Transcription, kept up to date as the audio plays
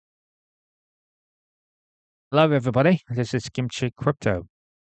Hello, everybody. This is Kimchi Crypto.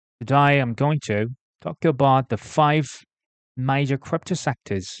 Today, I'm going to talk about the five major crypto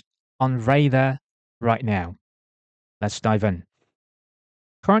sectors on radar right now. Let's dive in.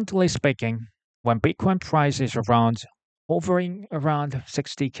 Currently speaking, when Bitcoin price is hovering around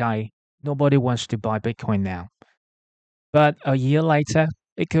 60K, nobody wants to buy Bitcoin now. But a year later,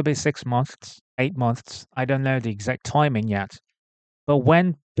 it could be 6 months, 8 months. I don't know the exact timing yet. But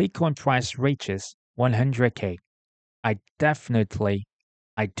when Bitcoin price reaches 100K, I definitely,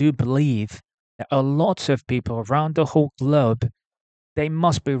 I do believe that a lot of people around the whole globe, they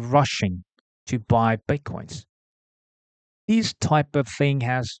must be rushing to buy Bitcoins. This type of thing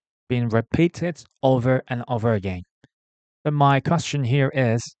has been repeated over and over again. But my question here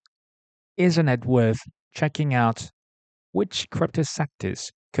is, isn't it worth checking out which crypto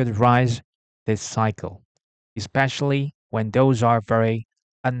sectors could rise this cycle, especially when those are very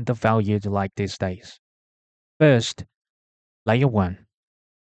undervalued like these days? First, layer one.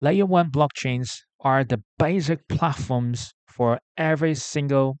 Layer 1 blockchains are the basic platforms for every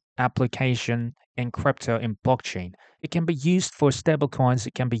single application in crypto in blockchain. It can be used for stablecoins,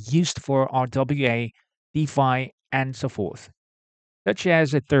 it can be used for RWA, DeFi, and so forth, such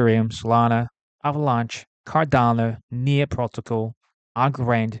as Ethereum, Solana, Avalanche, Cardano, Near Protocol,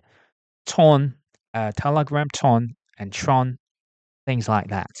 Algorand, Ton, Telegram Ton, and Tron, things like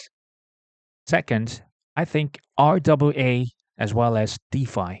that. Second, I think RWA as well as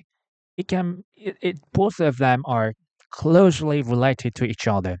DeFi both of them are closely related to each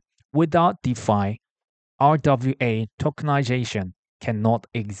other. Without DeFi, RWA tokenization cannot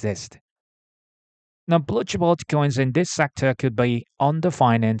exist. Now, blue chip altcoins in this sector could be Under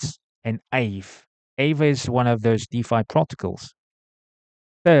Finance and Aave. Aave is one of those DeFi protocols.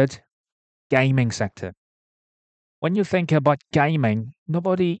 Third, gaming sector. When you think about gaming,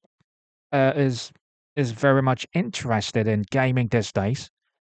 nobody is very much interested in gaming these days.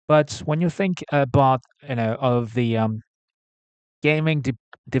 But when you think about of the gaming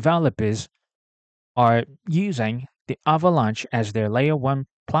developers are using the Avalanche as their layer one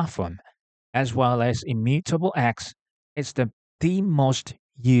platform, as well as Immutable X. It's the most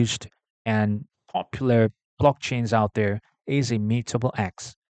used and popular blockchains out there is Immutable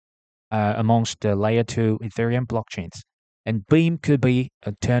X amongst the layer two Ethereum blockchains. And Beam could be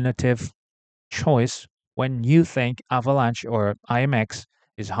alternative choice when you think Avalanche or IMX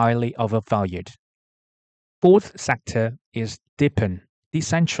is highly overvalued. Fourth sector is DePIN,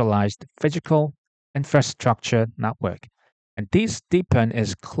 decentralized physical infrastructure network. And this DePIN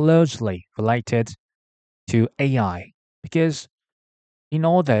is closely related to AI because in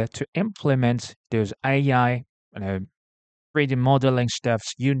order to implement those AI, 3D modeling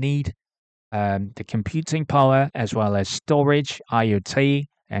stuffs, you need the computing power as well as storage, IoT,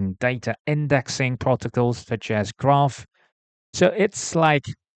 and data indexing protocols such as Graph. So it's like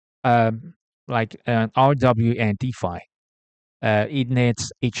RW and DeFi. It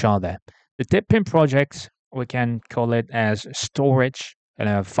needs each other. The Deepin projects, we can call it as storage,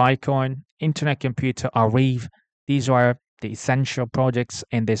 Filecoin, Internet Computer, Arweave. These are the essential projects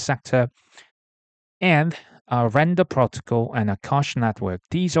in this sector. And a render protocol and a cache network.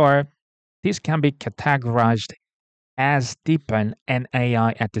 These can be categorized as Deepin and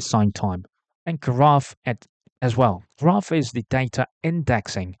AI at the same time. And Graph as well. Graph is the data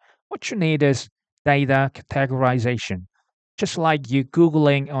indexing. What you need is data categorization. Just like you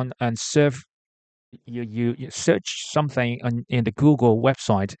Googling on and you search something in the Google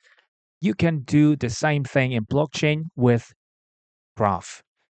website, you can do the same thing in blockchain with Graph.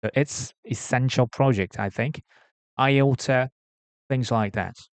 So it's essential project, I think. IOTA, things like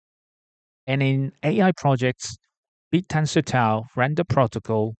that. And in AI projects, BitTensorTau, Render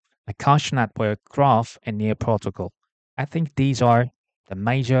Protocol, Akash Network, Graph, and Near Protocol. I think these are the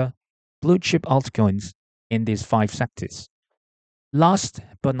major blue chip altcoins in these five sectors. Last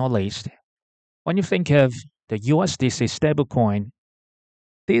but not least, when you think of the USDC stablecoin,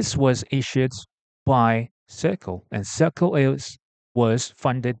 this was issued by Circle, and was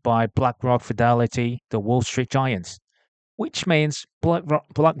funded by BlackRock, Fidelity, the Wall Street giants, which means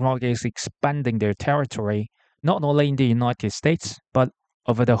BlackRock is expanding their territory not only in the United States but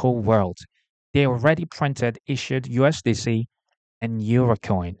over the whole world. They already printed issued USDC and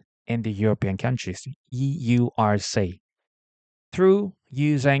Eurocoin in the European countries, EURC, through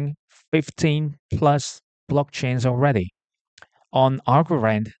using 15 plus blockchains already on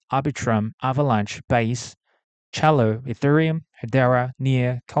Algorand, Arbitrum, Avalanche, Base, Cello, Ethereum, Hedera,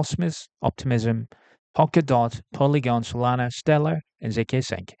 Near, Cosmos, Optimism, Polkadot, Polygon, Solana, Stellar, and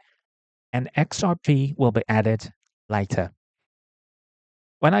zkSync. And XRP will be added later.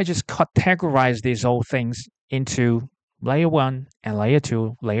 When I just categorize these all things into layer 1 and layer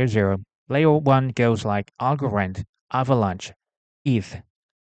 2, layer 0. Layer 1 goes like Algorand, Avalanche, ETH,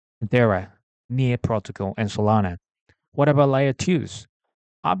 Terra, Near Protocol, and Solana. What about layer 2s?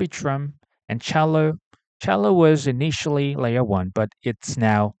 Arbitrum and Cello. Cello was initially layer 1, but it's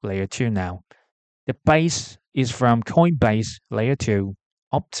now layer 2 now. The base is from Coinbase layer 2,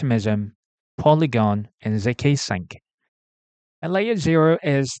 Optimism, Polygon, and zk-Sync. And layer 0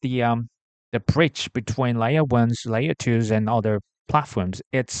 is the bridge between layer 1s, layer 2s, and other platforms.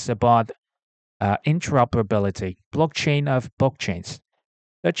 It's about interoperability, blockchain of blockchains,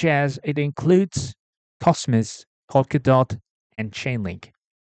 such as it includes Cosmos, Polkadot, and Chainlink.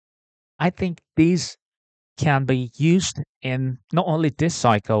 I think these can be used in not only this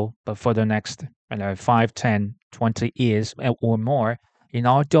cycle, but for the next 5, 10, 20 years or more in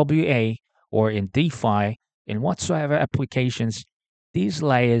RWA or in DeFi, in whatsoever applications, these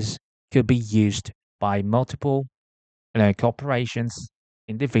layers could be used by multiple corporations,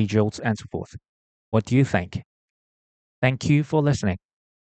 individuals, and so forth. What do you think? Thank you for listening.